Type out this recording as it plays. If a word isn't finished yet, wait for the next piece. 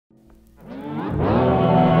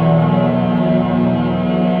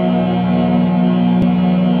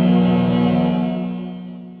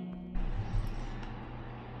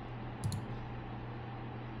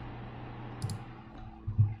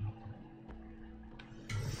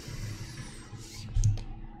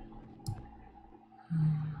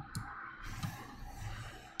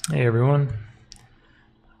Hey everyone,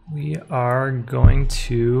 we are going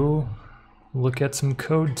to look at some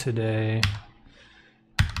code today.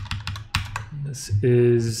 This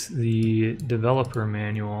is the developer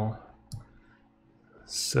manual.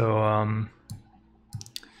 So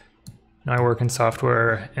I work in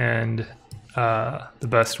software, and the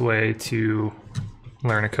best way to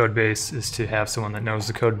learn a code base is to have someone that knows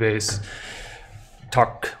the code base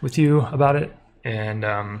talk with you about it. And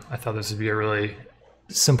I thought this would be a really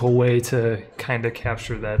simple way to kind of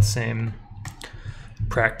capture that same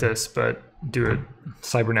practice, but do it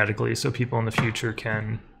cybernetically so people in the future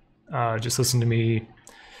can just listen to me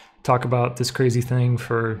talk about this crazy thing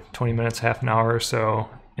for 20 minutes, half an hour or so,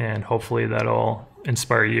 and hopefully that'll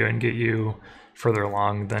inspire you and get you further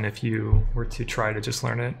along than if you were to try to just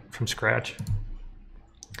learn it from scratch.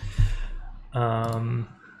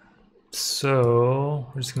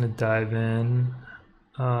 So we're just going to dive in.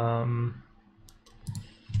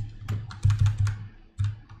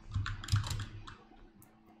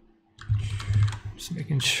 Just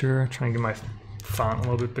making sure, trying to get my font a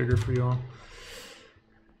little bit bigger for you all.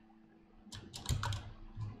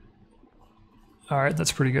 All right,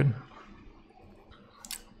 that's pretty good.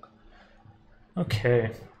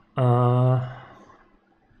 Okay. I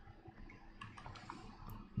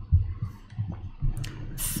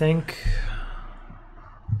think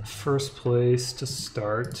the first place to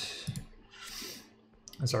start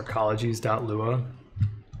is arcologies.lua.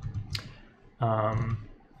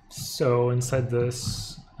 So inside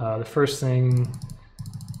this, the first thing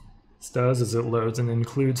this does is it loads an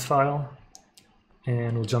includes file,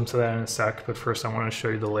 and we'll jump to that in a sec, but first I want to show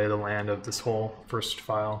you the lay of the land of this whole first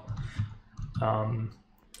file.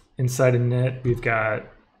 Inside init, we've got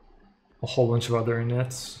a whole bunch of other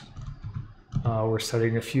inits. We're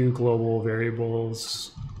setting a few global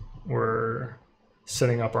variables. We're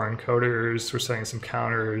setting up our encoders. We're setting some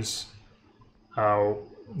counters.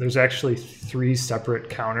 There's actually 3 separate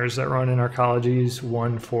counters that run in ArcOlogies.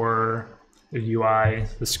 One for the UI,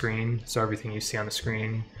 the screen, so everything you see on the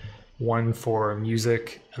screen. One for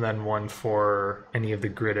music, and then one for any of the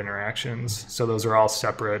grid interactions. So those are all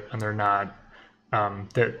separate, and they're not,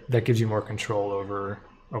 that gives you more control over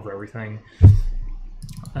everything.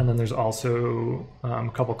 And then there's also a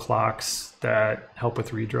couple clocks that help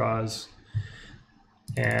with redraws.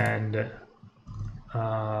 And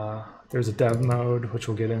there's a dev mode, which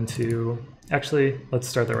we'll get into. Actually, let's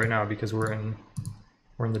start that right now because we're in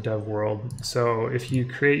the dev world. So if you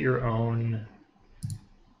create your own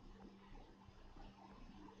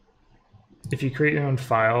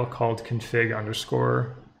file called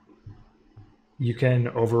config_, you can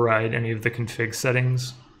override any of the config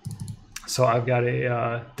settings. So I've got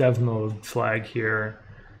a dev mode flag here,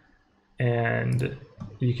 and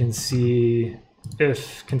you can see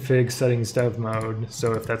if config settings dev mode,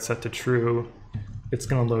 so if that's set to true, it's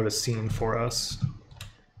going to load a scene for us.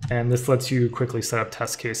 And this lets you quickly set up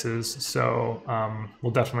test cases. So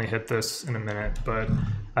we'll definitely hit this in a minute, but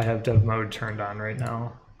I have dev mode turned on right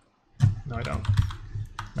now. No, I don't.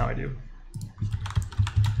 Now I do.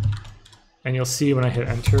 And you'll see when I hit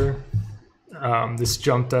enter, this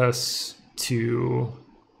jumped us to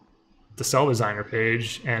the cell designer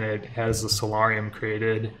page, and it has a solarium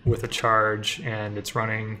created with a charge, and it's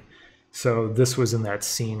running. So this was in that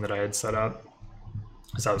scene that I had set up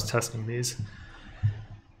as I was testing these.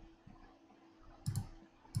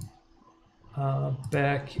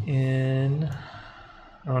 Back in,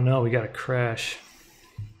 oh no, we got a crash.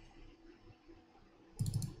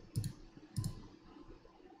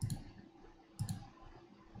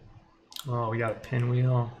 Oh, we got a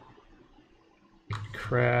pinwheel.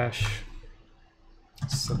 Crash.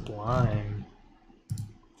 Sublime.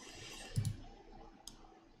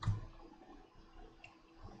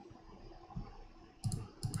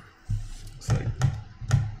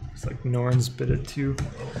 It's like Norns bit it too.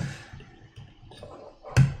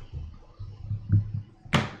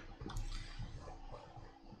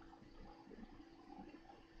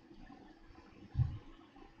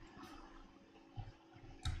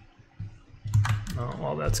 Oh,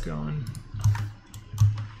 while that's going.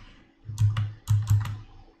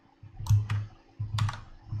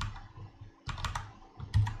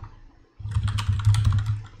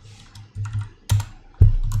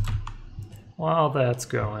 While that's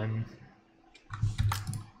going,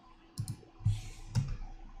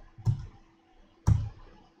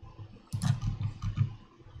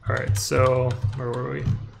 all right, so where were we?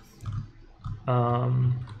 All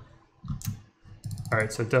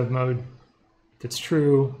right, so dev mode, if it's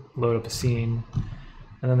true, load up a scene.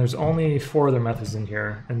 And then there's only 4 other methods in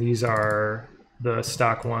here, and these are the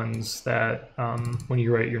stock ones that when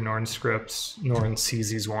you write your Norn scripts, Norn sees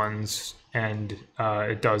these ones and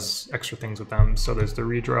it does extra things with them. So there's the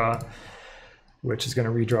redraw, which is going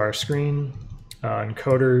to redraw our screen,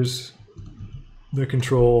 encoders, the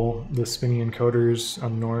control the spinning encoders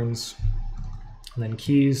on Norns, and then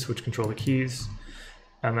keys, which control the keys.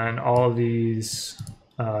 And then all of these,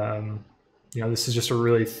 this is just a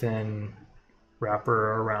really thin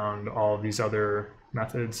wrapper around all of these other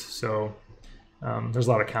methods. So there's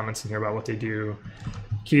a lot of comments in here about what they do.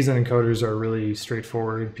 Keys and encoders are really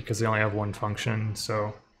straightforward because they only have one function.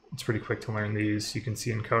 So it's pretty quick to learn these. You can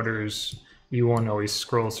see encoders, E1 always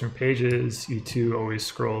scrolls through pages, E2 always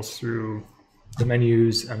scrolls through the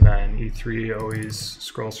menus, and then E3 always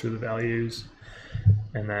scrolls through the values.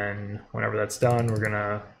 And then whenever that's done, we're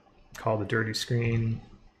gonna call the dirty screen,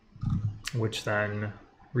 which then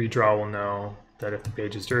redraw will know that if the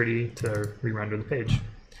page is dirty to re-render the page.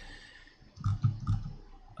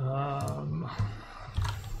 All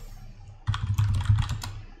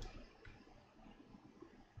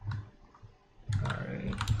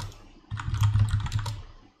right.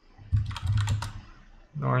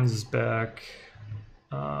 Norns is back.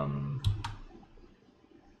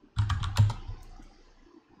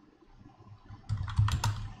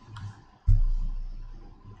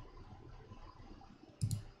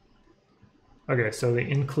 Okay, so the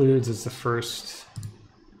includes is the first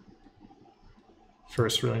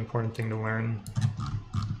really important thing to learn.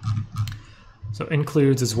 So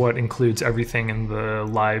includes is what includes everything in the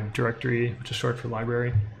lib directory, which is short for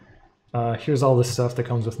library. Here's all the stuff that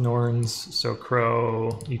comes with Norns. So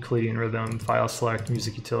crow, Euclidean rhythm, file select,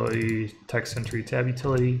 music utility, text entry, tab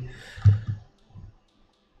utility.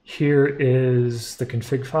 Here is the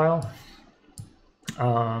config file.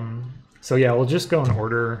 So yeah, we'll just go in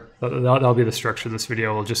order. That'll be the structure of this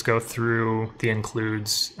video. We'll just go through the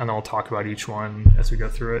includes and then we'll talk about each one as we go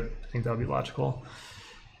through it. I think that'll be logical.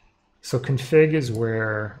 So config is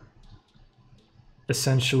where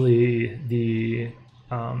essentially the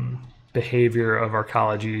behavior of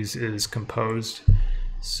 'arcologies is composed.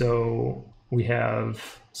 So we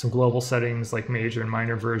have some global settings like major and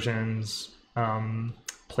minor versions,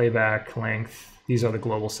 playback, length. These are the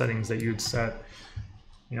global settings that you'd set,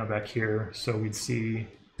 back here. So we'd see,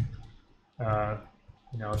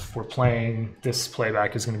 if we're playing, this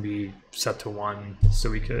playback is going to be set to 1. So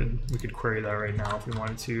we could query that right now if we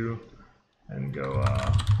wanted to, and go.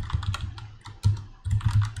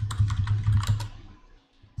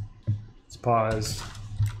 It's paused.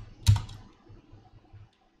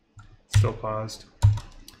 Still paused.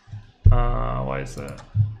 Why is that?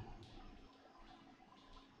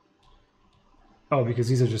 Oh, because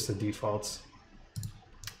these are just the defaults.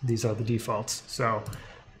 These are the defaults. So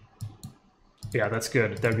yeah, that's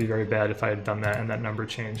good. That'd be very bad if I had done that and that number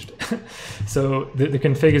changed. So the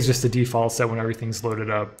config is just the defaults that when everything's loaded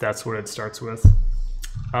up, that's what it starts with.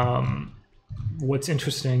 What's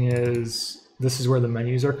interesting is this is where the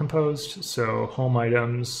menus are composed. So home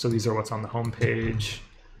items, so these are what's on the home page.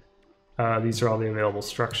 These are all the available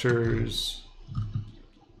structures.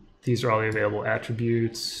 These are all the available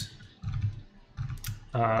attributes.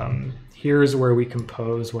 Here's where we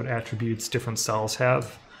compose what attributes different cells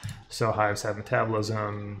have. So hives have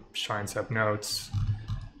metabolism, shrines have notes.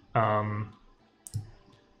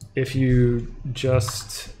 If you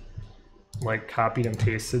just copied and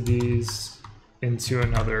pasted these into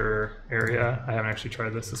another area, I haven't actually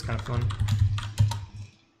tried this, it's kind of fun.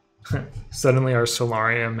 Suddenly our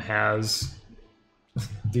solarium has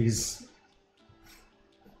these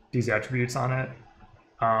attributes on it.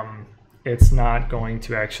 It's not going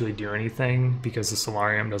to actually do anything because the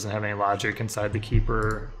solarium doesn't have any logic inside the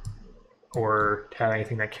keeper or have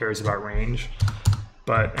anything that cares about range.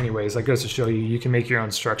 But anyways, that goes to show you can make your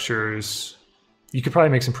own structures. You could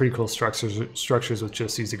probably make some pretty cool structures with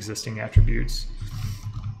just these existing attributes.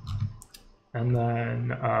 And then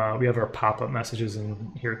we have our pop-up messages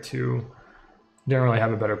in here too. Don't really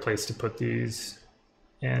have a better place to put these.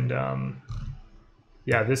 And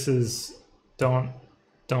yeah, this is, don't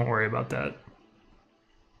worry about that.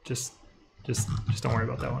 Just don't worry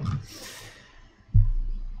about that one.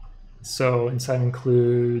 So inside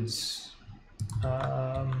includes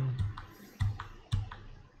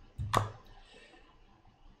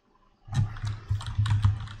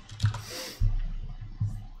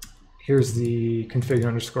here's the config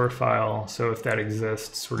underscore file. So if that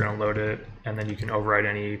exists, we're going to load it, and then you can override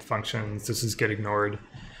any functions. This is get ignored.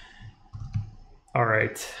 All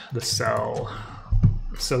right, the cell.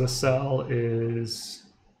 So the cell is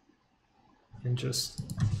in just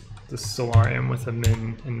the solarium with a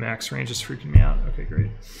min and max range is freaking me out. Okay,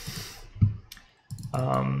 great.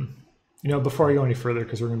 Before I go any further,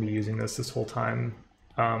 because we're going to be using this whole time,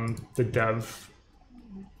 the dev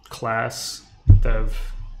class, dev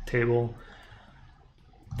table,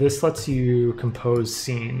 this lets you compose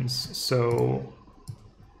scenes. So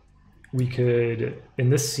we could, in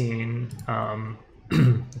this scene,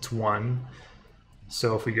 it's 1.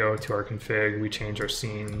 So if we go to our config, we change our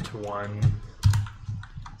scene to 1,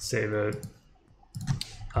 save it.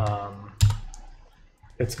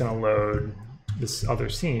 It's going to load this other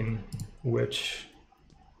scene, which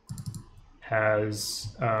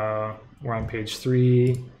has, we're on page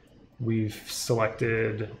 3. We've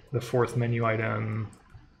selected the 4th menu item.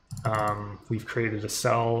 We've created a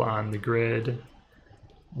cell on the grid.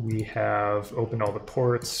 We have opened all the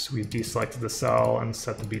ports. We've deselected the cell and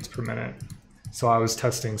set the beats per minute. So I was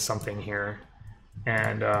testing something here.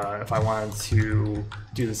 And if I wanted to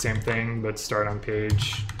do the same thing, but start on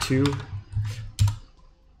page 2,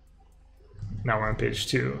 now we're on page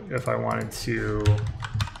 2. If I wanted to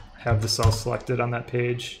have the cell selected on that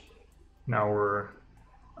page, now we're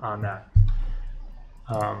on that.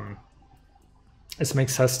 This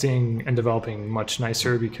makes testing and developing much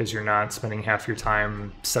nicer because you're not spending half your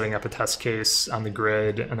time setting up a test case on the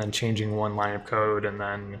grid and then changing one line of code and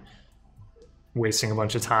then wasting a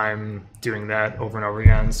bunch of time doing that over and over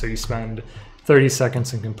again. So you spend 30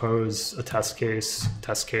 seconds and compose a test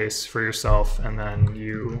case for yourself, and then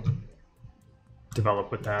you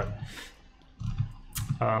develop with that.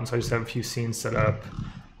 So I just have a few scenes set up.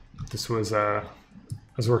 This was I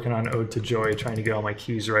was working on Ode to Joy, trying to get all my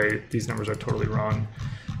keys right. These numbers are totally wrong.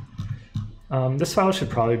 This file should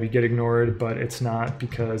probably be get ignored, but it's not,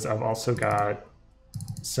 because I've also got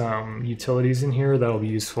some utilities in here that'll be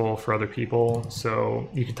useful for other people. So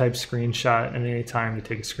you can type screenshot at any time to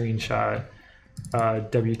take a screenshot.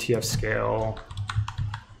 WTF scale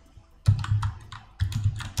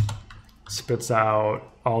spits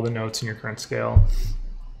out all the notes in your current scale.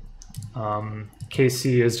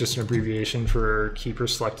 KC is just an abbreviation for key per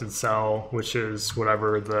selected cell, which is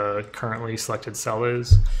whatever the currently selected cell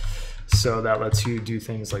is. So that lets you do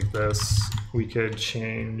things like this. We could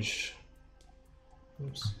change,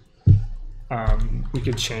 oops. We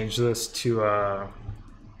could change this to a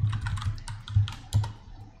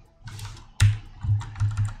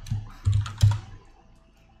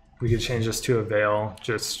veil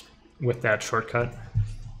just with that shortcut.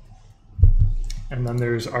 And then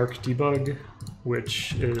there's ^arcdebug,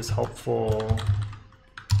 which is helpful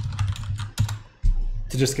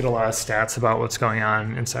to just get a lot of stats about what's going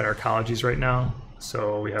on inside ecologies right now.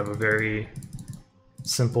 So we have a very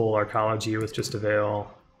simple arcology with just a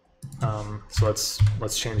veil. So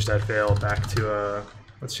let's change that veil back to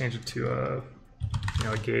let's change it to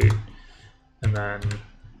a gate, and then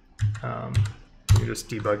we just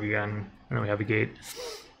debug again, and then we have a gate.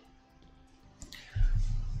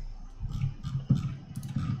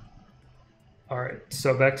 All right,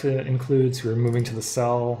 so back to includes, we're moving to the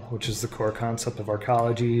cell, which is the core concept of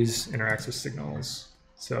arcologies, interacts with signals.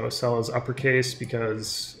 So cell is uppercase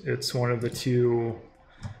because it's one of the two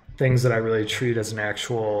things that I really treat as an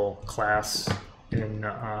actual class in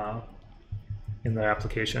the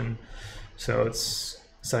application. So it's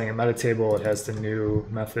setting a meta table, it has the new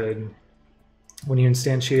method. When you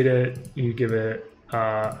instantiate it, you give it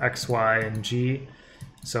x, y, and g.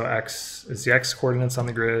 So x is the x coordinates on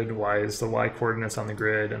the grid, y is the y coordinates on the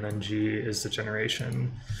grid, and then g is the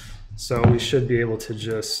generation. So we should be able to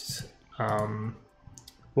just,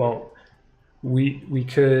 well, we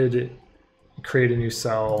could create a new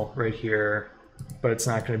cell right here, but it's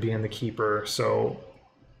not going to be in the keeper. So,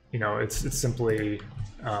 it's simply,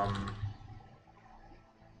 I'm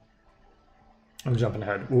jumping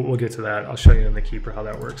ahead. We'll get to that. I'll show you in the keeper how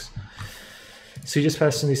that works. So you just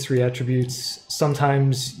pass in these 3 attributes.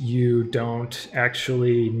 Sometimes you don't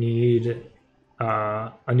actually need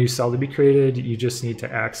a new cell to be created. You just need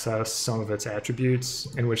to access some of its attributes,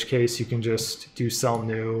 in which case you can just do cell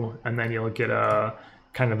new, and then you'll get a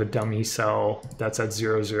kind of a dummy cell that's at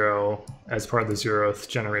 0, 0 as part of the 0th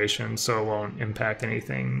generation, so it won't impact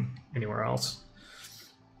anything anywhere else.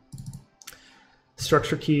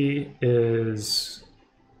 Structure key is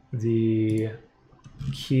the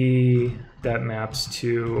key that maps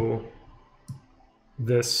to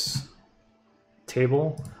this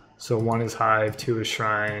table. So 1 is hive, 2 is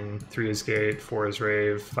shrine, 3 is gate, 4 is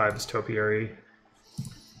rave, 5 is topiary.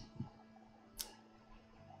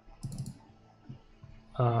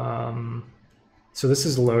 So this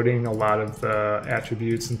is loading a lot of the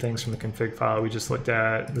attributes and things from the config file we just looked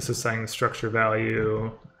at. This is setting the structure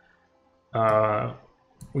value. I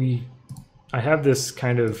have this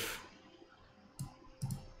kind of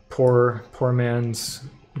poor man's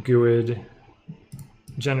GUID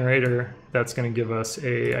generator. That's going to give us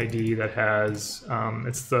a ID that has,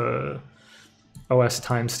 it's the OS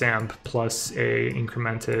timestamp plus a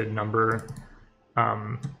incremented number.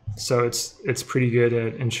 So it's pretty good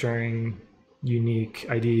at ensuring unique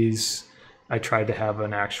IDs. I tried to have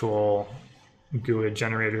an actual GUID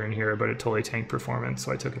generator in here, but it totally tanked performance,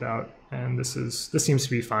 so I took it out. And this seems to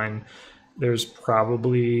be fine. There's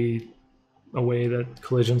probably a way that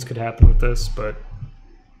collisions could happen with this, but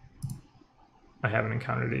I haven't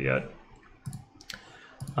encountered it yet.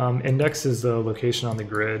 Index is the location on the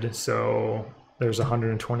grid, so there's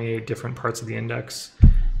 128 different parts of the index,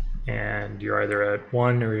 and you're either at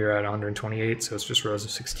 1 or you're at 128, so it's just rows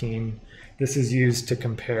of 16. This is used to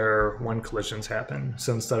compare when collisions happen.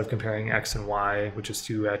 So instead of comparing x and y, which is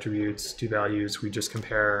two attributes, two values, we just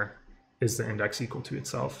compare, is the index equal to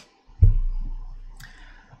itself?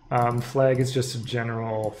 Flag is just a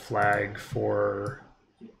general flag for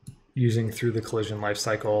using through the collision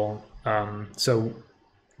lifecycle. So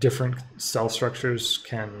different cell structures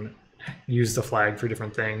can use the flag for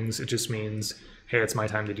different things. It just means, hey, it's my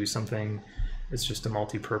time to do something. It's just a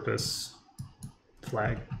multi-purpose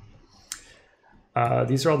flag.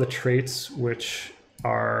 These are all the traits, which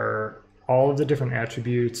are all of the different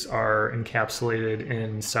attributes are encapsulated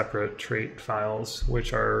in separate trait files,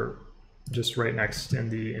 which are just right next in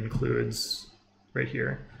the includes right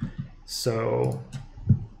here. So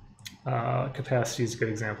capacity is a good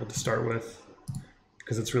example to start with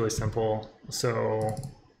because it's really simple. So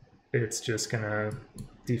it's just gonna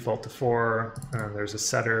default to 4, and then there's a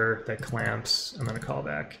setter that clamps, and then a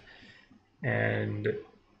callback. And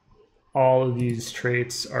all of these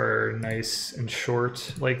traits are nice and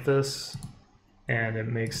short like this, and it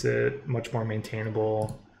makes it much more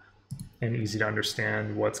maintainable and easy to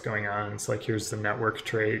understand what's going on. It's like, here's the network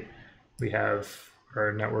trait. We have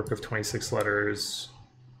our network of 26 letters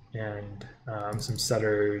and some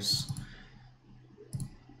setters.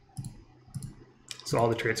 So all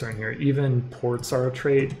the traits are in here. Even ports are a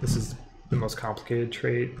trait. This is the most complicated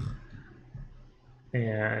trait.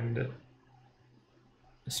 And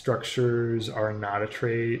structures are not a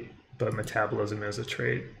trait, but metabolism is a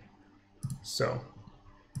trait. So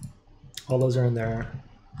all those are in there.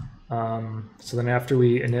 So then after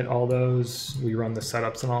we init all those, we run the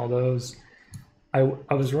setups on all those. I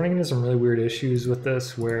was running into some really weird issues with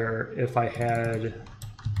this, where if I had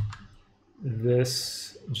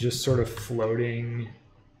this just sort of floating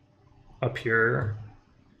up here,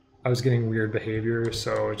 I was getting weird behavior,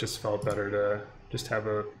 so it just felt better to just have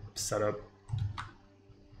a setup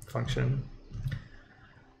function.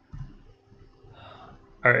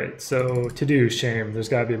 All right, so to do, shame, there's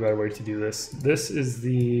gotta be a better way to do this. This is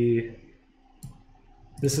the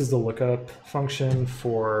lookup function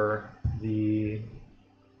for the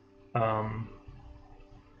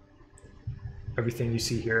everything you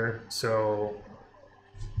see here. So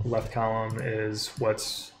the left column is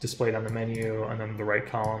what's displayed on the menu, and then the right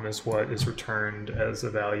column is what is returned as a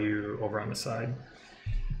value over on the side.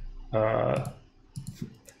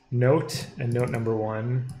 Note and note number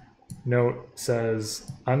 1. Note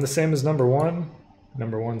says, I'm the same as number 1.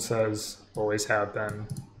 Number 1 says, always have been.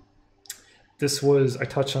 This was, I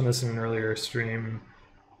touched on this in an earlier stream.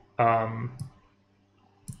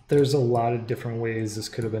 There's a lot of different ways this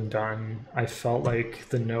could have been done. I felt like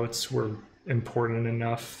the notes were important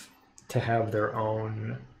enough to have their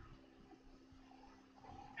own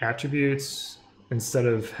attributes instead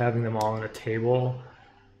of having them all in a table.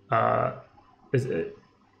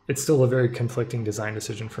 It's still a very conflicting design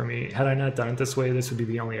decision for me. Had I not done it this way, this would be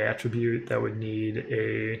the only attribute that would need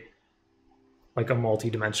a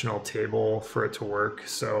multi-dimensional table for it to work.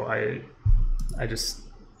 So I just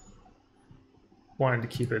wanted to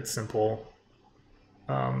keep it simple.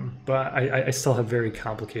 But I still have very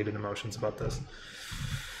complicated emotions about this.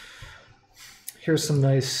 Here's some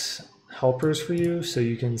nice helpers for you, so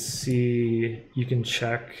you can see, you can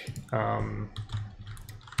check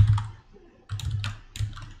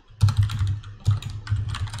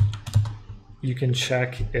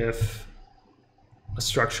if a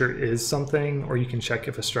structure is something, or you can check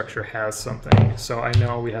if a structure has something. So I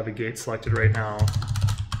know we have a gate selected right now.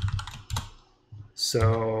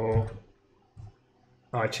 So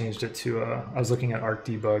I changed it to I was looking at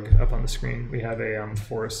arcdebug up on the screen. We have a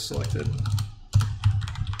forest selected.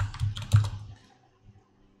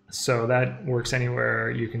 So that works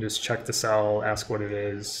anywhere. You can just check the cell, ask what it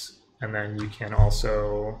is, and then you can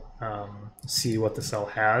also see what the cell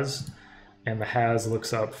has. And the has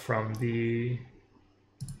looks up from the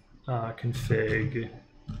config,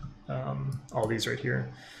 all these right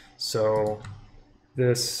here. So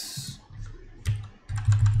this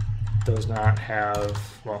does not have,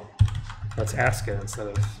 well, let's ask it instead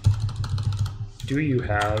of, do you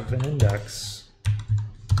have an index?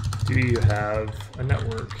 Do you have a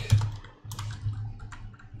network?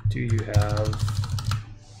 Do you have,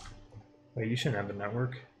 wait, you shouldn't have a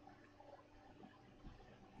network.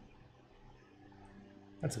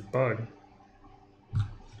 That's a bug.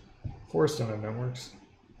 Forests don't have networks.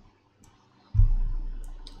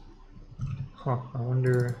 Huh, I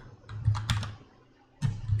wonder,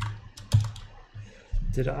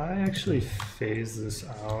 did I actually phase this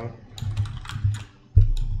out?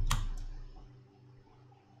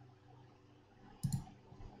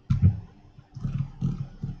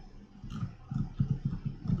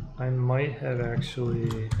 I might have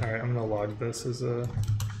actually, all right, I'm gonna log this as a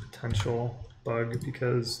potential bug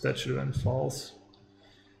because that should have been false.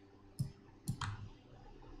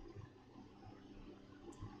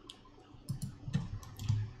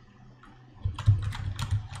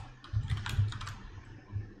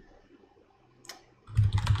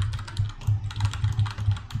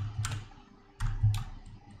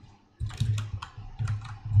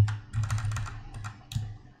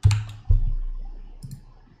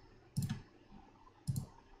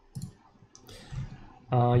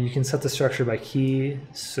 You can set the structure by key,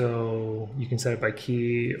 so you can set it by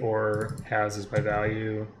key or has is by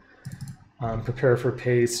value. Prepare for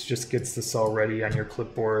paste just gets the cell ready on your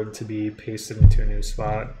clipboard to be pasted into a new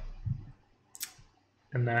spot.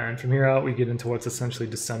 And then from here out, we get into what's essentially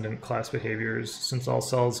descendant class behaviors. Since all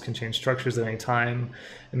cells can change structures at any time,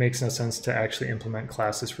 it makes no sense to actually implement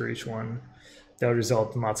classes for each one. That would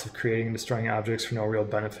result in lots of creating and destroying objects for no real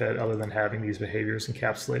benefit other than having these behaviors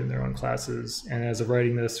encapsulated in their own classes. And as of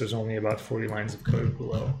writing this, there's only about 40 lines of code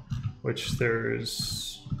below, which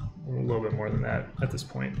there's a little bit more than that at this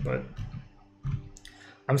point, but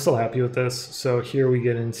I'm still happy with this. So here we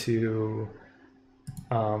get into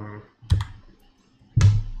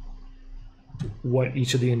what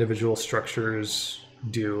each of the individual structures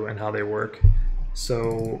do and how they work.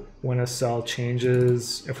 So when a cell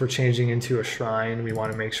changes, if we're changing into a shrine, we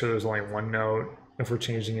want to make sure there's only one note. If we're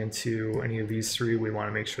changing into any of these three, we want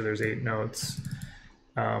to make sure there's 8 notes.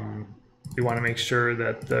 We want to make sure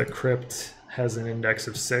that the crypt has an index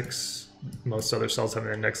of 6. Most other cells have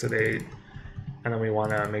an index of 8. And then we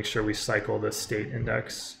want to make sure we cycle the state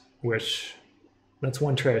index, which that's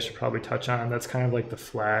one trait I should probably touch on. That's kind of like the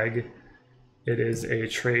flag. It is a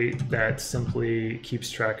trait that simply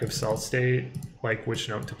keeps track of cell state, like which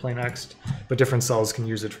note to play next, but different cells can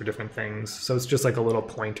use it for different things. So it's just like a little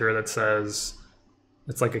pointer that says,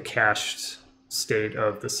 it's like a cached state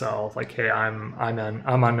of the cell. Like, hey, I'm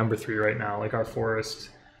on number 3 right now. Like our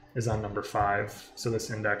forest is on number 5. So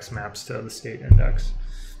this index maps to the state index.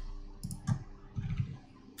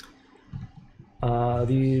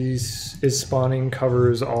 These is spawning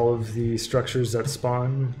covers all of the structures that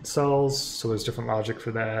spawn cells, so there's different logic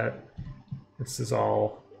for that. This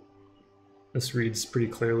reads pretty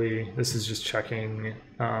clearly. This is just checking.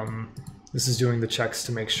 This is doing the checks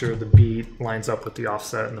to make sure the beat lines up with the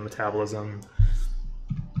offset and the metabolism.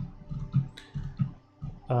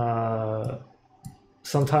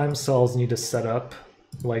 Sometimes cells need to set up,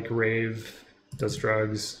 like Rave does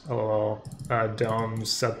drugs, LOL. Domes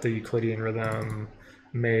set the Euclidean rhythm.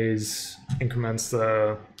 Maze increments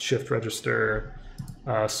the shift register.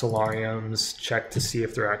 Solariums check to see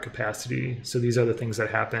if they're at capacity. So these are the things that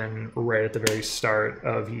happen right at the very start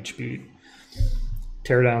of each beat.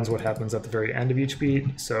 Teardown is what happens at the very end of each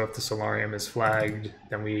beat. So if the solarium is flagged,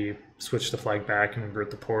 then we switch the flag back and invert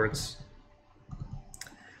the ports.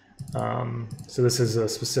 So this is a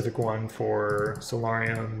specific one for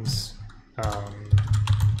solariums.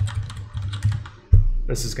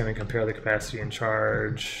 This is going to compare the capacity and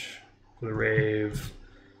charge for the Rave.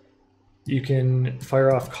 You can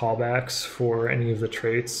fire off callbacks for any of the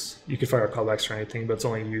traits. You can fire off callbacks for anything, but it's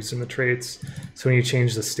only used in the traits. So when you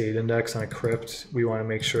change the state index on a crypt, we want to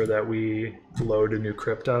make sure that we load a new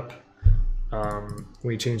crypt up. When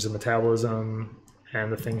we change the metabolism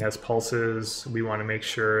and the thing has pulses, we want to make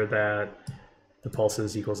sure that the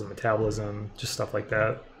pulses equals the metabolism, just stuff like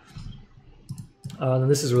that.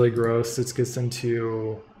 This is really gross. This gets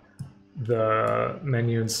into the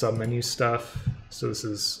menu and submenu stuff. So this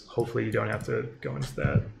is, hopefully you don't have to go into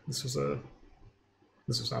that. This was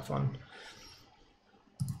not fun.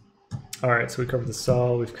 All right, so we covered the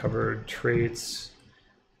cell, we've covered traits.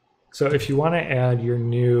 So if you want to add a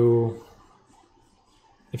new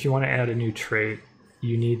trait,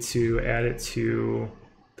 you need to add it to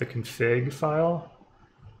the config file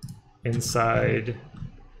inside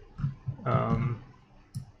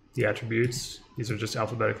the attributes. These are just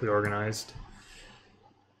alphabetically organized.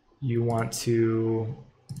 You want to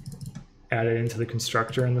add it into the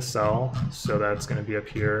constructor in the cell. So that's going to be up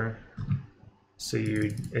here. So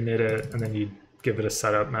you init it, and then you give it a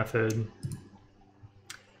setup method.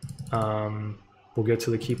 We'll get to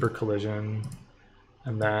the keeper collision,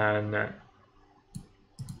 and then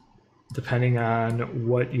depending on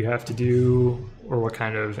what you have to do or what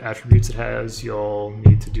kind of attributes it has, you'll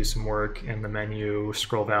need to do some work in the menu,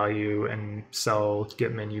 scroll value, and cell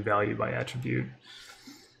get menu value by attribute.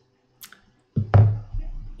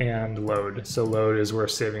 And load. So load is where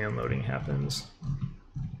saving and loading happens.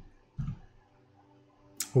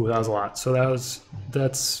 Ooh, that was a lot. So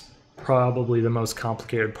that's probably the most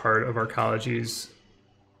complicated part of 'arcologies.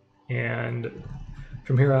 And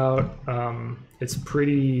from here out, it's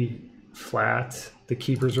pretty flat. The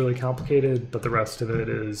keeper's really complicated, but the rest of it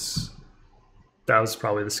that was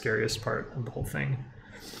probably the scariest part of the whole thing.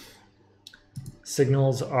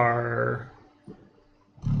 Signals are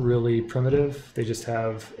really primitive. They just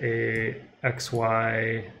have a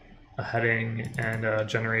XY, a heading, and a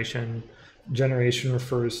generation. Generation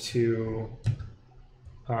refers to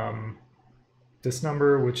this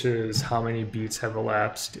number, which is how many beats have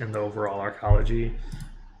elapsed in the overall arcology.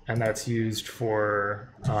 And that's used for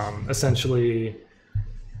essentially,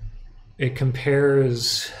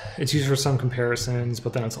 it's used for some comparisons,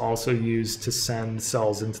 but then it's also used to send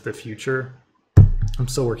cells into the future. I'm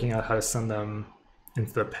still working out how to send them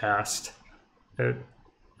into the past. I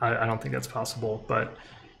don't think that's possible, but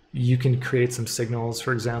you can create some signals,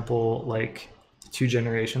 for example, like 2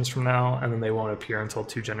 generations from now, and then they won't appear until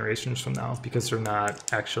 2 generations from now because they're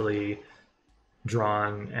not actually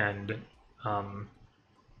drawn and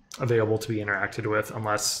available to be interacted with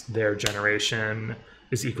unless their generation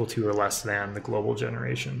is equal to or less than the global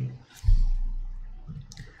generation.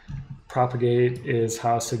 Propagate is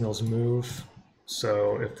how signals move.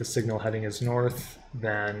 So if the signal heading is north,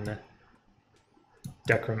 then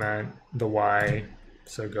decrement the Y,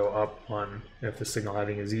 so go up 1. If the signal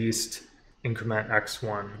heading is east, increment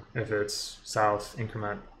X1. If it's south,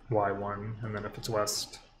 increment Y1. And then if it's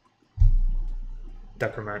west,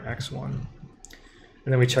 decrement X1.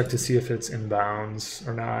 And then we check to see if it's in bounds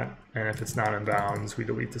or not. And if it's not in bounds, we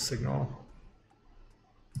delete the signal.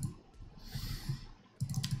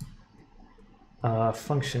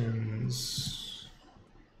 Functions.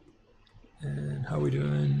 And how are we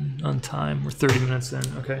doing on time? We're 30 minutes in.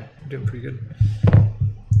 Okay, we're doing pretty good.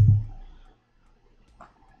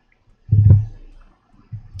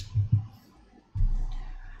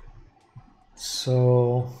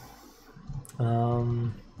 So,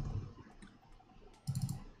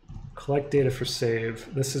 collect data for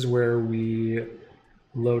save. This is where we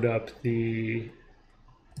load up the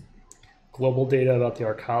global data about the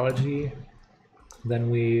arcology. Then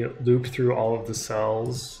we loop through all of the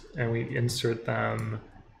cells and we insert them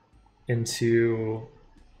into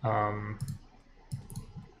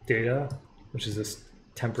data, which is this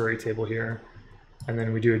temporary table here. And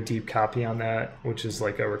then we do a deep copy on that, which is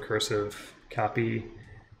like a recursive copy.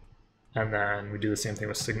 And then we do the same thing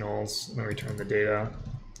with signals, and then return the data.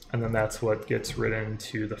 And then that's what gets written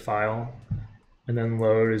to the file. And then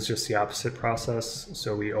load is just the opposite process.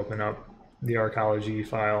 So we open up the arcology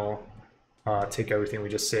file, take everything we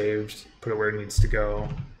just saved, put it where it needs to go.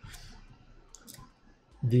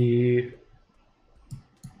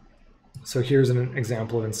 So here's an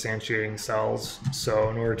example of instantiating cells. So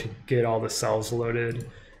in order to get all the cells loaded,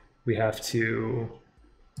 we have to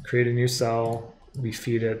create a new cell, we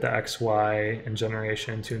feed it the X, Y, and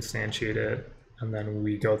generation to instantiate it, and then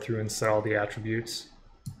we go through and set all the attributes.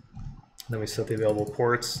 Then we set the available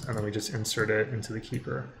ports, and then we just insert it into the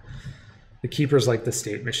keeper. The keeper is like the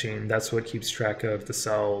state machine. That's what keeps track of the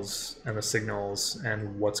cells and the signals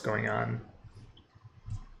and what's going on.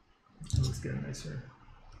 Let's get it nicer.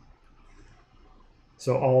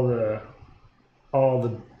 So all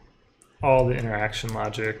the interaction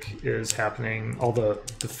logic is happening, all the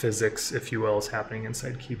physics, if you will, is happening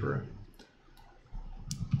inside keeper.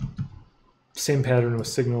 Same pattern with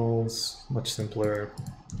signals, much simpler.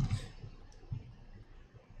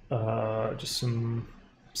 Just some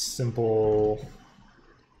simple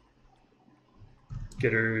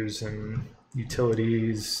getters and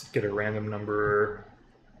utilities, get a random number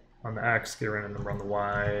on the X, get a random number on the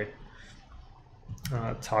Y,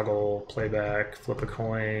 toggle playback, flip a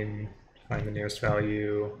coin, find the nearest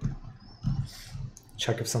value,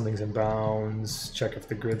 check if something's in bounds, check if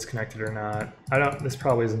the grid's connected or not. This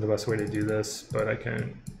probably isn't the best way to do this, but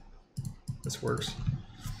this works.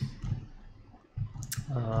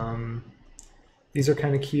 These are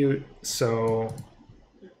kind of cute. So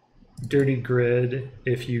dirty grid,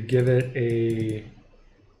 if you give it a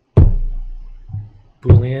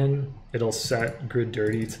Boolean, it'll set grid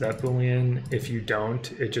dirty to that Boolean. If you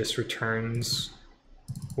don't, it just returns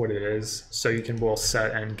what it is. So you can both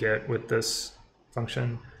set and get with this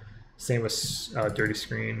function. Same with dirty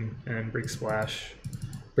screen and break splash.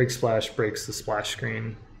 Break splash breaks the splash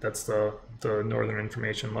screen. That's the Northern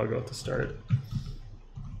Information logo at the start.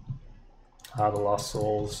 The Lost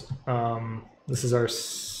Souls. This is our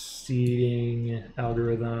seeding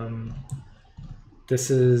algorithm. This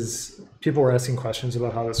is, people were asking questions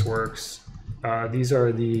about how this works. These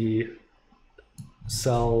are the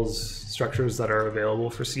cells structures that are available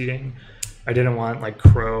for seeding. I didn't want like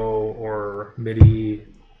Crow or MIDI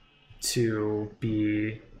to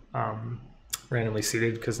be randomly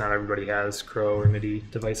seeded because not everybody has Crow or MIDI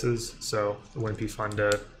devices, so it wouldn't be fun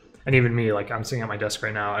to, and even me, like I'm sitting at my desk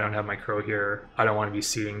right now, I don't have my Crow here. I don't want to be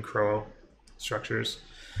seeding Crow structures.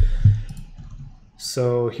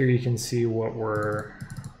 So here you can see what we're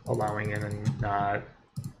allowing in and not.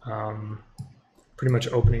 Pretty much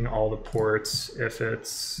opening all the ports if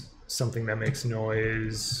it's something that makes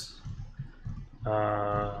noise.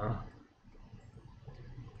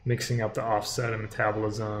 Mixing up the offset and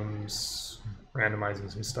metabolisms,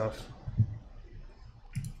 randomizing some stuff.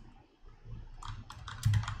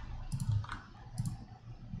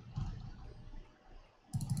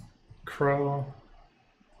 Crow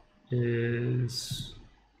is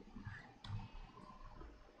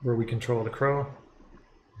where we control the crow.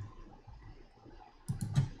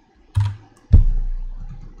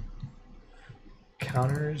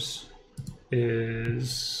 Counters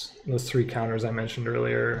is those three counters I mentioned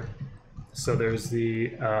earlier. So there's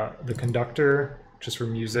the conductor, which is for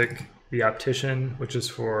music, the optician, which is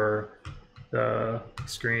for the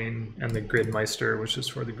screen, and the grid meister, which is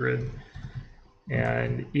for the grid.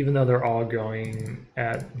 And even though they're all going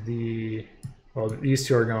at the, well, these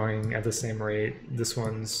two are going at the same rate, this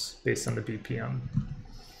one's based on the BPM.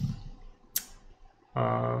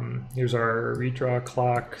 Here's our redraw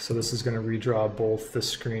clock. So this is going to redraw both the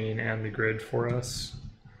screen and the grid for us.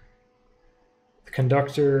 The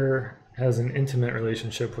conductor has an intimate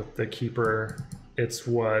relationship with the keeper. It's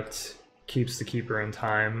what keeps the keeper in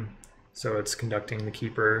time. So it's conducting the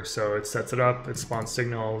keeper. So it sets it up, it spawns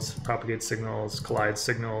signals, propagates signals, collides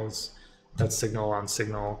signals, that's signal on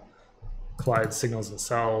signal, collides signals and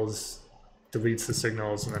cells, deletes the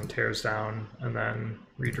signals and then tears down and then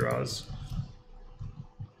redraws.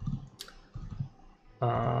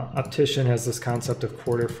 Optician has this concept of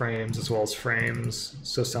quarter frames as well as frames.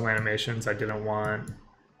 So some animations I didn't want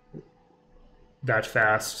that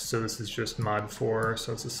fast, so this is just mod 4,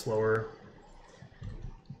 so it's a slower.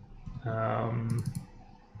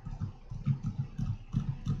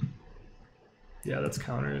 Yeah, that's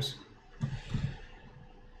counters.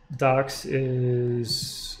 Docs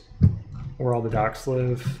is where all the docs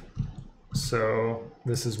live. So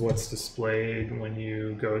this is what's displayed when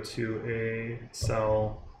you go to a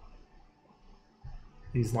cell.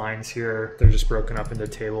 These lines here, they're just broken up into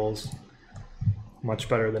tables. Much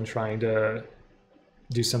better than trying to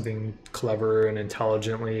do something clever and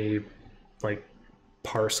intelligently, like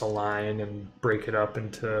parse a line and break it up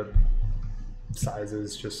into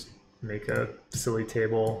sizes. Just make a silly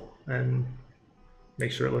table and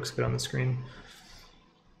make sure it looks good on the screen.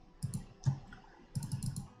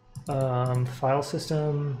 File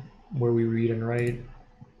system, where we read and write.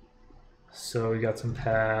 So we got some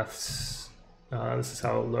paths. This is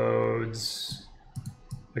how it loads.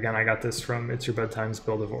 Again, I got this from It's Your Bedtime's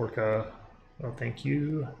build of Orca. Well, thank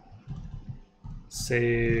you.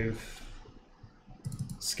 Save.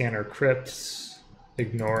 Scanner crypts.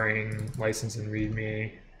 Ignoring license and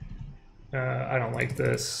readme. I don't like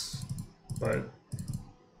this, but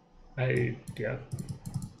yeah,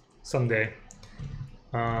 someday.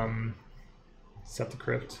 Set the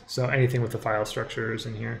crypt. So anything with the file structures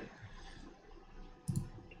in here.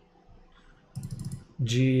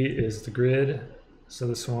 G is the grid. So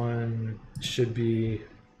this one should be,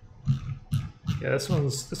 yeah, this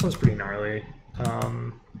one's pretty gnarly.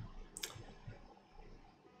 A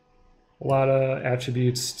lot of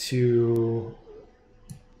attributes to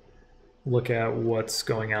look at what's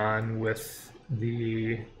going on with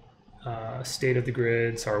the state of the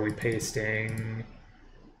grid. So are we pasting?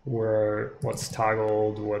 What's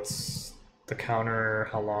toggled? What's the counter?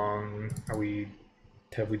 How long have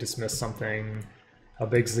we dismissed something? How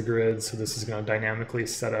big is the grid? So this is going to dynamically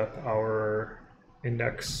set up our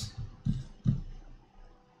index.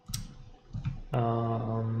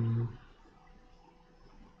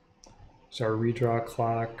 So our redraw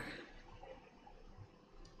clock.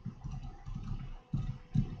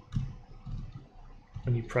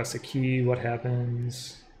 When you press a key, what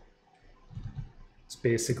happens? It's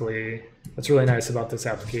basically, what's really nice about this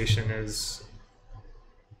application is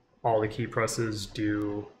all the key presses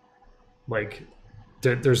do, like,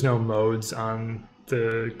 there's no modes on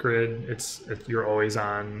the grid. You're always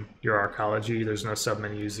on your arcology. There's no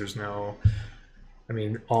submenus. There's no, I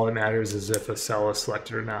mean, all that matters is if a cell is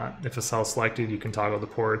selected or not. If a cell is selected, you can toggle the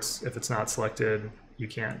ports. If it's not selected, you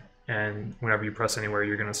can't. And whenever you press anywhere,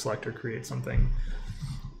 you're going to select or create something,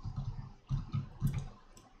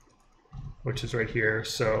 which is right here.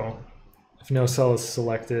 So if no cell is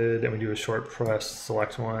selected and we do a short press,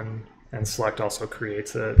 select one, and select also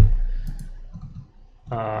creates it.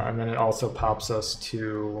 And then it also pops us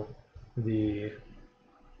to it's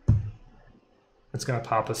going to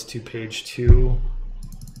pop us to page 2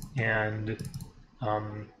 and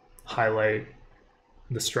highlight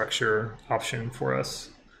the structure option for us.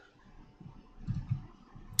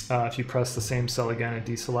 If you press the same cell again, it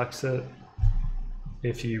deselects it.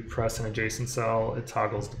 If you press an adjacent cell, it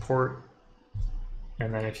toggles the port.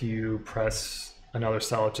 And then if you press another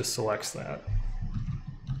cell, it just selects that.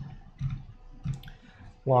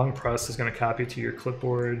 Long press is going to copy to your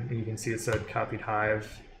clipboard, and you can see it said copied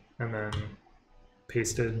Hive and then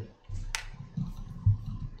pasted.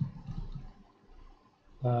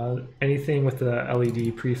 Anything with the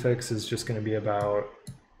LED prefix is just going to be about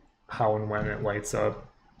how and when it lights up.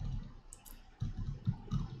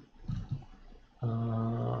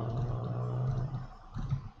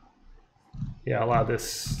 Yeah, a lot of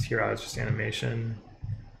this here is just animation.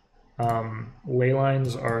 Ley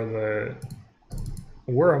lines were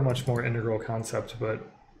a much more integral concept, but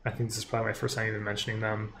I think this is probably my first time even mentioning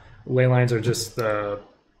them. Ley lines are just the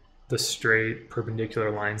straight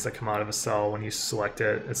perpendicular lines that come out of a cell when you select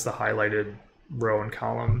it. It's the highlighted row and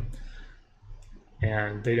column,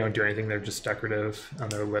 and they don't do anything. They're just decorative, and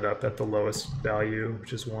they're lit up at the lowest value,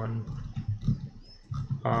 which is 1.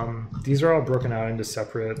 These are all broken out into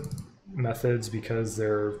separate methods because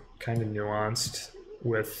they're kind of nuanced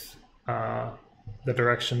with the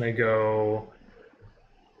direction they go.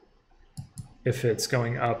 If it's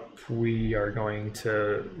going up, we are going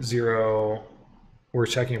to 0. We're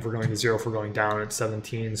checking if we're going to 0. If we're going down, it's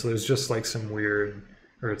 17. So there's just like some weird,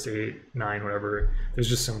 or it's 8, 9, whatever. There's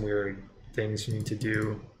just some weird things you need to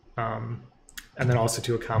do. And then also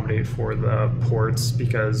to accommodate for the ports,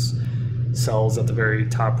 because cells at the very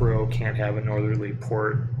top row can't have a northerly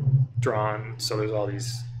port drawn. So there's all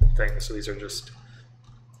these things. So these are just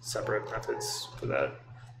separate methods for that.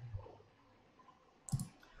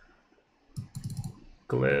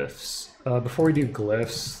 Glyphs. Before we do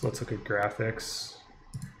glyphs, let's look at graphics.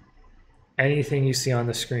 Anything you see on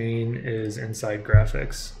the screen is inside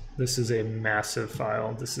graphics. This is a massive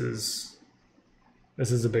file. This is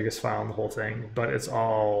the biggest file in the whole thing, but it's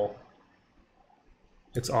all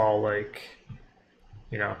like,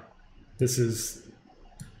 you know, this is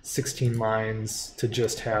 16 lines to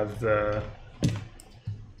just have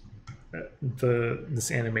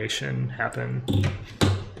this animation happen.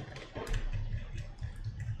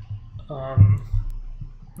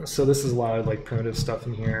 So this is a lot of like primitive stuff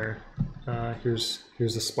in here. Here's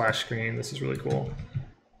a splash screen. This is really cool.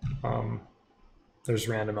 There's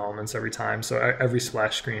random elements every time, so every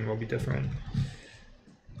splash screen will be different.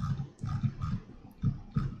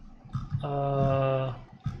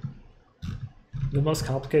 The most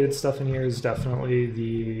complicated stuff in here is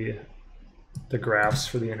definitely the graphs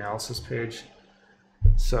for the analysis page.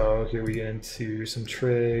 So here we get into some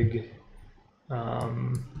trig,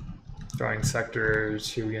 drawing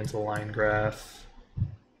sectors. Here we get into the line graph.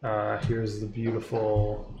 Here's the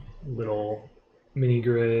beautiful little mini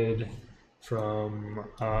grid from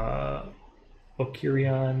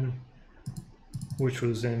Okirion, which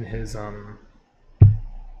was in his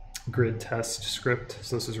grid test script.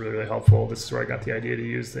 So this is really, really helpful. This is where I got the idea to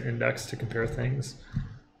use the index to compare things.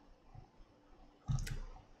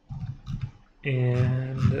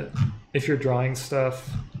 And if you're drawing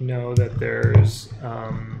stuff, know that there's,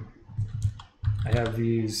 I have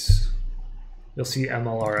these, you'll see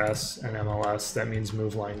MLRS and MLS, that means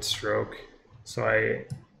move line stroke. So I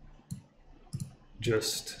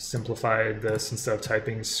just simplified this. Instead of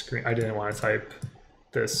typing screen, I didn't want to type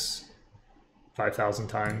this 5,000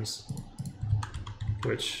 times,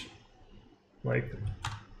 which, like,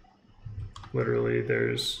 literally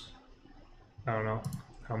there's, I don't know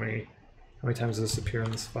how many times does this appear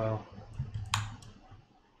in this file.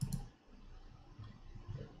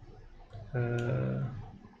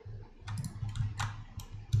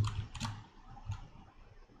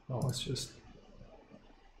 Well, let's just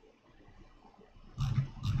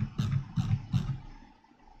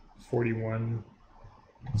 $41.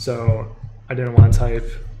 So I didn't want to type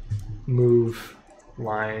move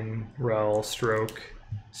line, rel, stroke,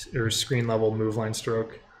 or screen level move line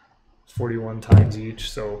stroke 41 times each,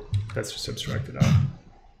 so that's just abstracted out.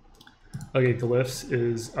 Okay, glyphs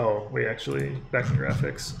is, oh wait, actually back in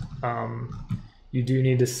graphics, you do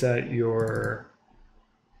need to set your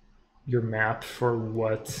map for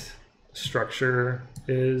what structure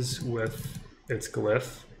is with its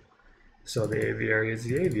glyph. So the aviary is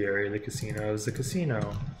the aviary, the casino is the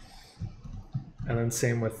casino. And then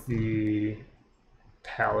same with the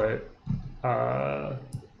palette,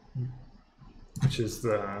 which is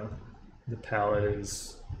the palette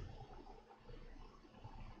is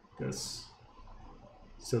this.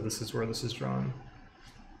 So this is where this is drawn.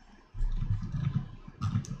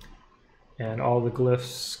 And all the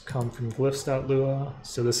glyphs come from glyphs.lua.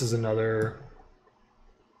 So this is another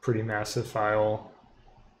pretty massive file.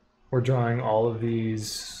 We're drawing all of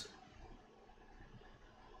these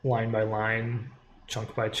line by line,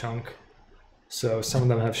 chunk by chunk. So some of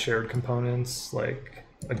them have shared components, like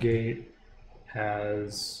a gate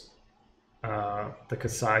has the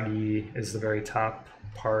kasagi is the very top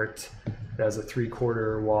part. It has a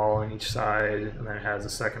 3/4 wall on each side, and then it has a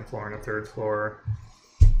second floor and a third floor.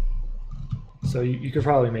 So you could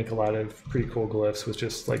probably make a lot of pretty cool glyphs with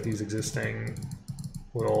just like these existing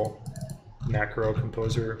little macro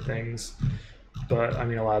composer things. But I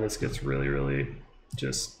mean, a lot of this gets really, really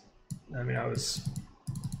just, I mean,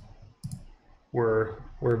 we're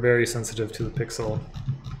very sensitive to the pixel.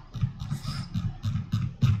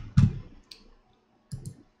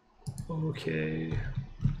 Okay.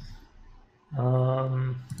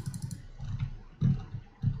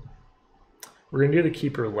 We're gonna do the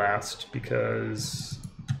keeper last because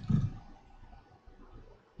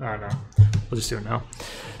I don't know. We'll just do it now.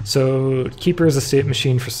 So keeper is a state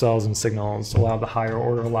machine for cells and signals. A lot of the higher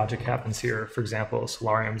order logic happens here. For example,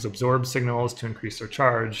 solariums absorb signals to increase their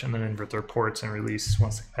charge and then invert their ports and release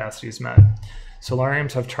once the capacity is met.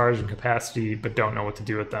 Solariums have charge and capacity but don't know what to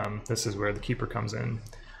do with them. This is where the keeper comes in.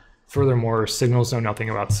 Furthermore, signals know nothing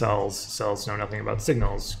about cells. Cells know nothing about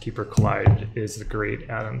signals. Keeper Collide is the great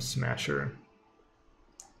atom smasher.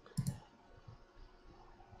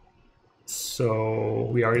 So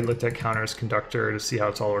we already looked at counter's conductor to see how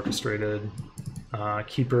it's all orchestrated.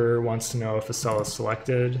 Keeper wants to know if a cell is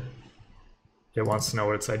selected. It wants to know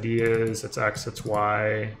what its ID is, its X, its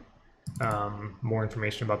Y, more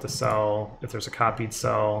information about the cell, if there's a copied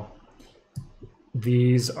cell.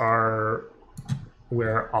 These are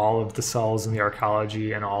where all of the cells in the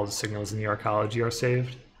arcology and all the signals in the arcology are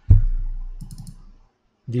saved.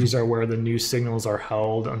 These are where the new signals are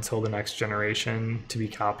held until the next generation to be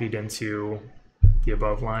copied into the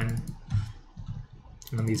above line.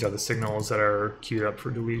 And these are the signals that are queued up for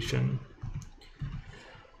deletion.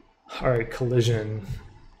 All right, collision.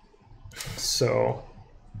 So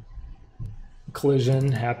collision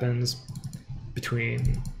happens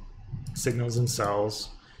between signals and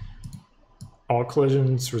cells. All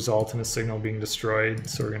collisions result in a signal being destroyed,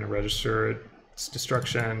 so we're going to register its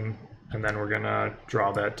destruction, and then we're going to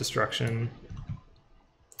draw that destruction.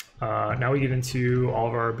 Now we get into all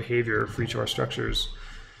of our behavior for each of our structures.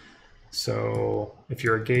 So if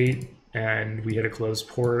you're a gate and we hit a closed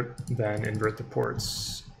port, then invert the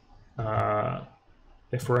ports.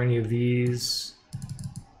 If we're any of these,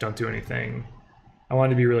 don't do anything. I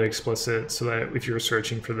wanted to be really explicit so that if you were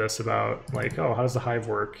searching for this about like, oh, how does the hive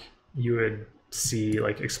work? You would see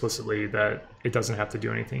like explicitly that it doesn't have to do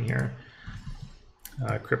anything here.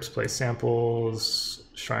 Crypts play samples,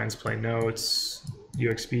 shrines play notes,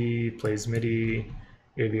 UXB plays MIDI,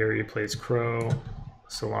 aviary plays crow,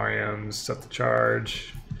 solariums set the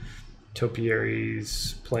charge,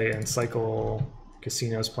 topiaries play and cycle,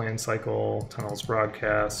 casinos play and cycle, tunnels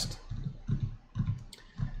broadcast.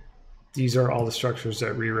 These are all the structures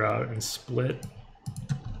that reroute and split.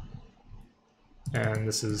 And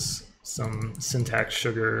this is some syntax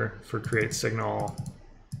sugar for create signal.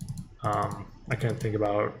 I couldn't think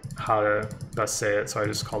about how to best say it, so I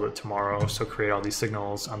just called it tomorrow. So create all these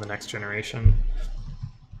signals on the next generation.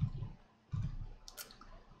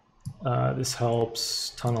 This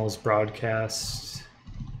helps tunnels broadcast.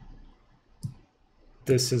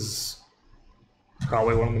 This is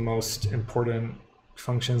probably one of the most important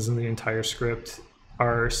functions in the entire script.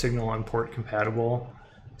 Are signal and port compatible?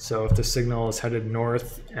 So if the signal is headed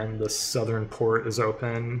north and the southern port is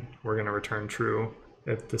open, we're going to return true.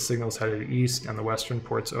 If the signal is headed east and the western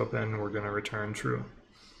port's open, we're going to return true.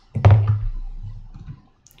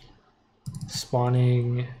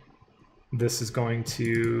 Spawning, this is going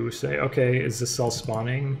to say, okay, is this cell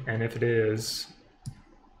spawning? And if it is,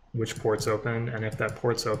 which port's open? And if that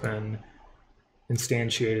port's open,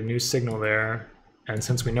 instantiate a new signal there And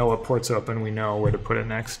since we know what port's open, we know where to put it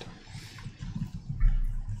next.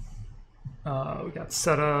 We got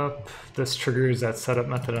setup. This triggers that setup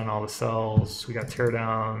method on all the cells. We got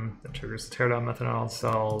teardown. That triggers the teardown method on all the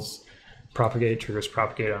cells. Propagate triggers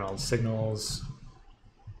propagate on all the signals.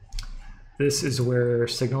 This is where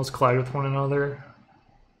signals collide with one another.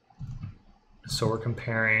 So we're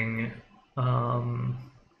comparing.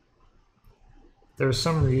 There's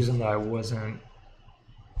some reason that I wasn't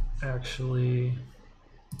actually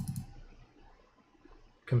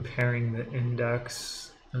comparing the index.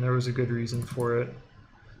 And there was a good reason for it.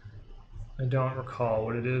 I don't recall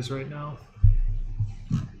what it is right now.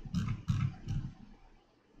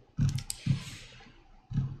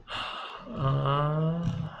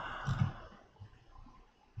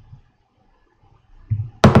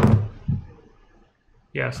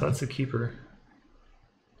 Yeah, so that's the keeper.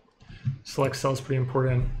 Select cell is pretty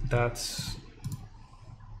important. That's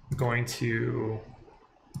going to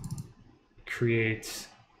create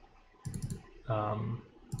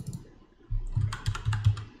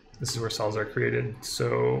this is where cells are created.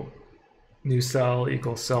 So new cell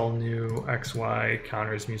equals cell new XY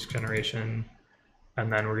counters music generation,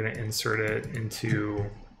 and then we're going to insert it into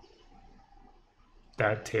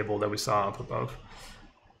that table that we saw up above.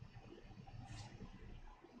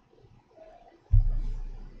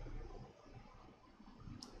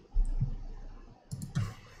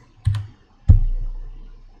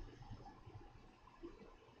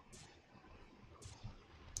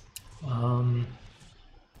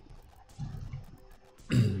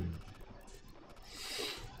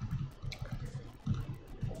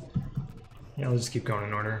 Yeah, I'll just keep going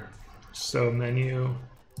in order. So menu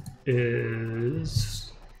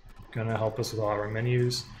is gonna help us with all our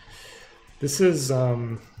menus. This is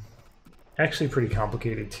actually pretty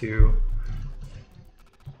complicated too.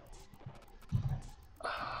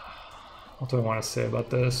 What do I want to say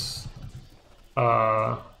about this?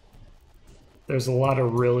 There's a lot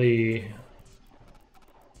of really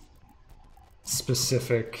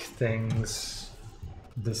specific things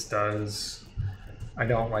this does. I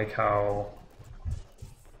don't like how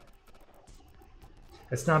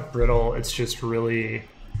it's not brittle, it's just really,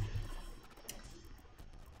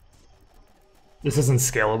 this isn't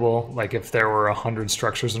scalable. Like if there were 100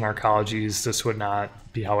 structures in ecologies, this would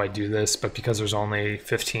not be how I do this, but because there's only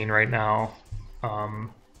 15 right now,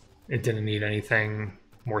 it didn't need anything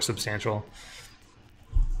more substantial.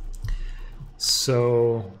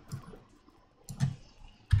 So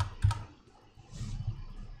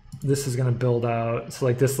this is gonna build out, so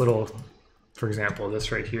like this little, for example,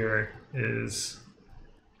 this right here is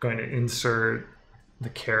going to insert the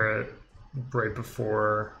caret right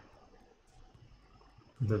before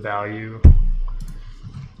the value.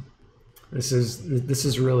 This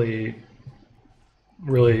is really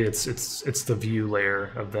it's the view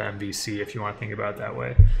layer of the MVC, if you want to think about it that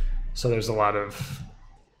way. So there's a lot of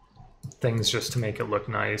things just to make it look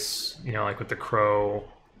nice, you know, like with the crow,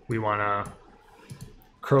 we want to,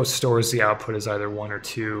 crow stores the output as either 1 or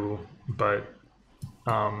 2, but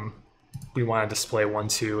we want to display 1,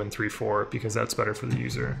 2, and 3, 4 because that's better for the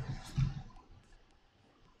user.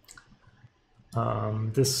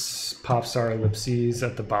 This pops our ellipses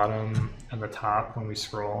at the bottom and the top when we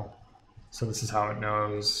scroll. So this is how it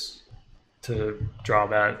knows to draw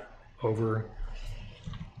that over.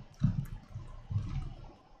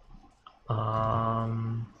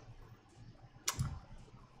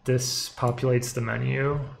 This populates the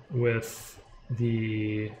menu with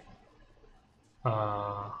the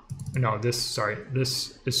no, this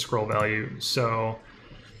is scroll value. So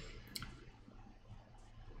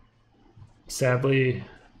sadly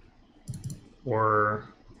or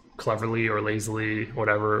cleverly or lazily,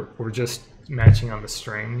 whatever, we're just matching on the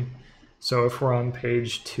string. So if we're on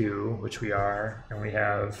page 2, which we are, and we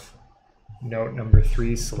have note number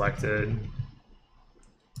 3 selected,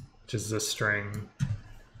 which is this string,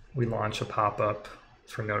 we launch a pop-up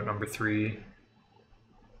for note number 3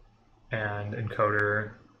 and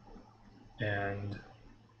encoder, and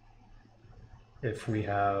if we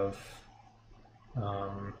have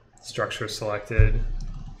structure selected,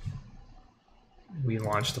 we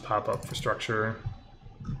launch the pop-up for structure.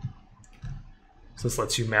 So this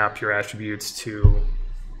lets you map your attributes to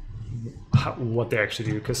what they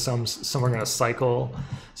actually do, because some are going to cycle,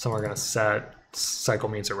 some are going to set. Cycle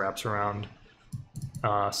means it wraps around.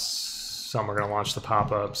 Some are going to launch the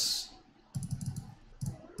pop-ups.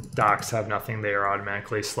 Docs have nothing, they are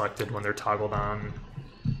automatically selected when they're toggled on.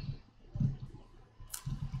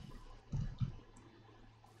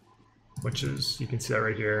 Which is, you can see that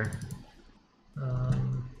right here. So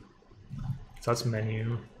that's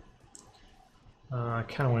menu. I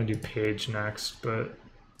kind of want to do page next, but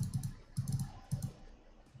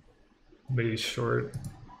MIDI short.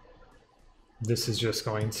 This is just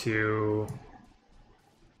going to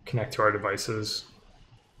connect to our devices.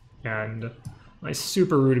 And my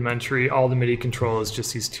super rudimentary, all the MIDI control is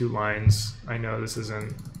just these 2 lines. I know this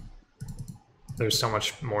isn't, there's so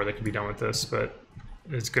much more that can be done with this, but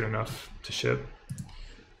it's good enough to ship.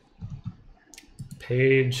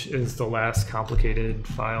 Page is the last complicated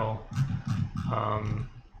file.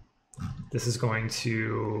 This is going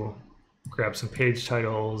to grab some page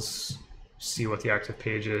titles, see what the active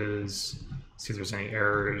page is, see if there's any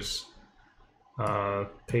errors.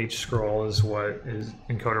 Page scroll is what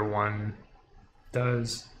encoder 1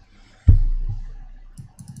 does.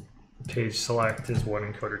 Page select is what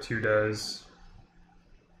encoder 2 does.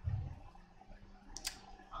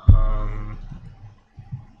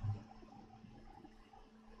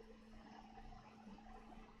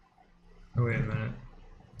 Oh, wait a minute.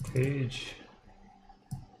 Page.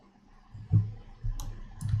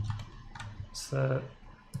 What's that?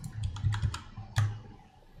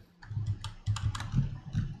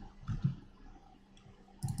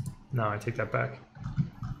 No, I take that back.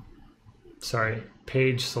 Sorry.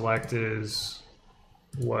 Page select is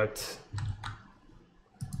what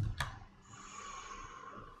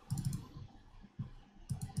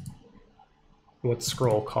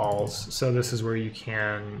scroll calls. So this is where you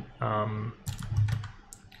can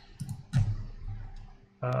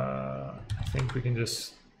I think we can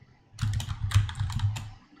just,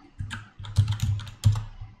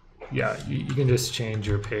 yeah, you can just change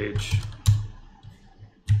your page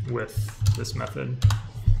with this method.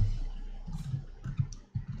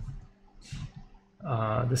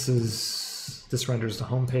 This renders the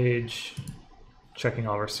home page, checking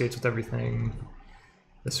all of our states with everything.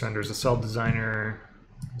 This renders a cell designer.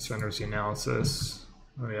 This renders the analysis.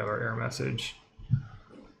 We have our error message.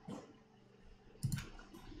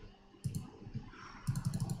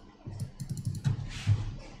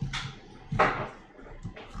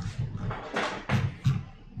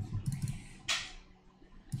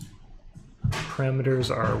 Parameters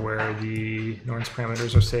are where the Norns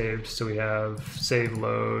parameters are saved. So we have save,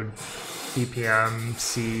 load, BPM,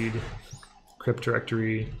 seed, crypt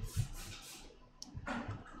directory.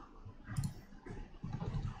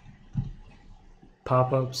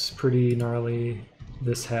 Pop-ups, pretty gnarly.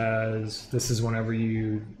 This is whenever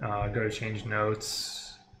you go to change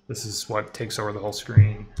notes. This is what takes over the whole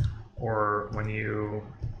screen. Or when you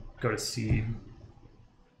go to seed.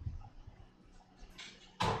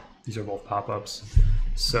 These are both pop-ups.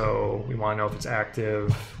 So we want to know if it's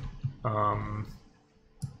active. The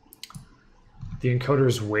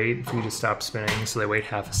encoders wait for you to stop spinning, so they wait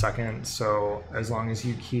half a second. So as long as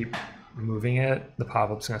you keep moving it, the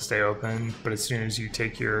pop-up's going to stay open. But as soon as you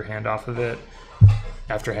take your hand off of it,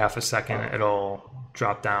 after half a second, it'll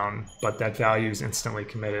drop down. But that value is instantly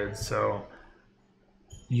committed. So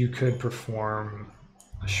you could perform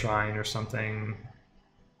a shrine or something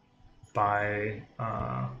by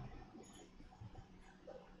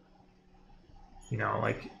you know,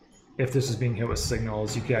 like if this is being hit with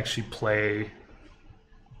signals, you could actually play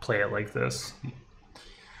it like this.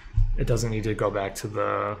 It doesn't need to go back to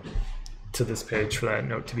this page for that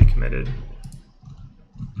note to be committed.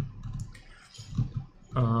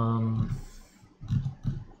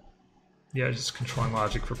 Yeah, just controlling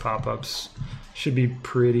logic for pop-ups. Should be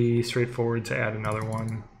pretty straightforward to add another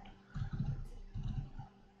one.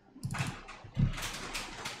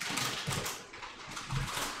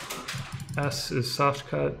 S is soft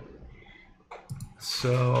cut.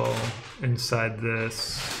 So inside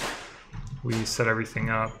this, we set everything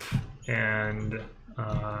up, and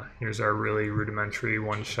here's our really rudimentary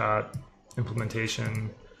one-shot implementation.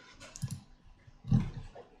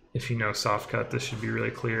 If you know soft cut, this should be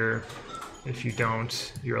really clear. If you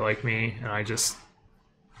don't, you're like me, and I just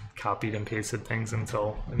copied and pasted things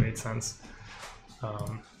until it made sense.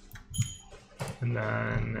 And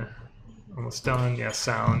then almost done. Yeah,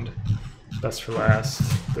 sound. Best for last.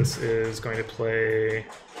 This is going to play.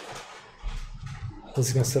 This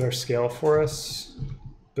is going to set our scale for us,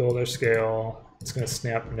 build our scale. It's going to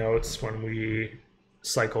snap notes when we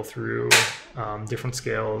cycle through different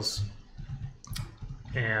scales,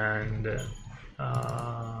 and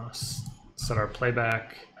set our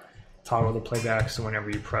playback, toggle the playback, so whenever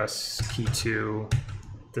you press key 2,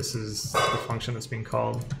 this is the function that's being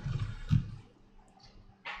called.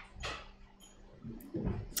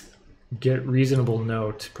 Get reasonable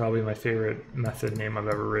note, probably my favorite method name I've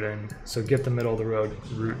ever written. So get the middle of the road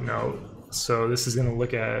root note. So this is going to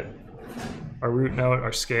look at our root note,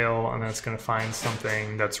 our scale, and then it's going to find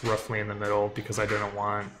something that's roughly in the middle, because I don't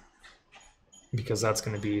want because that's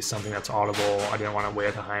going to be something that's audible. I didn't want to way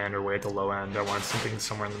at the high end or way at the low end. I wanted something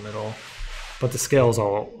somewhere in the middle. But the scales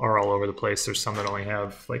are all over the place. There's some that only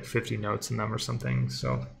have like 50 notes in them or something.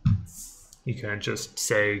 So you couldn't just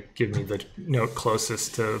say, give me the note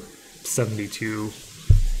closest to 72.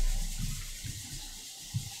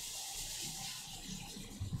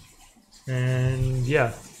 And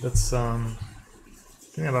yeah, that's I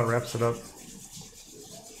think that about wraps it up.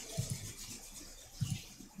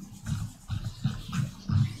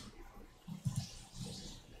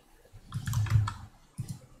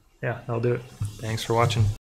 Yeah, that'll do it. Thanks for watching.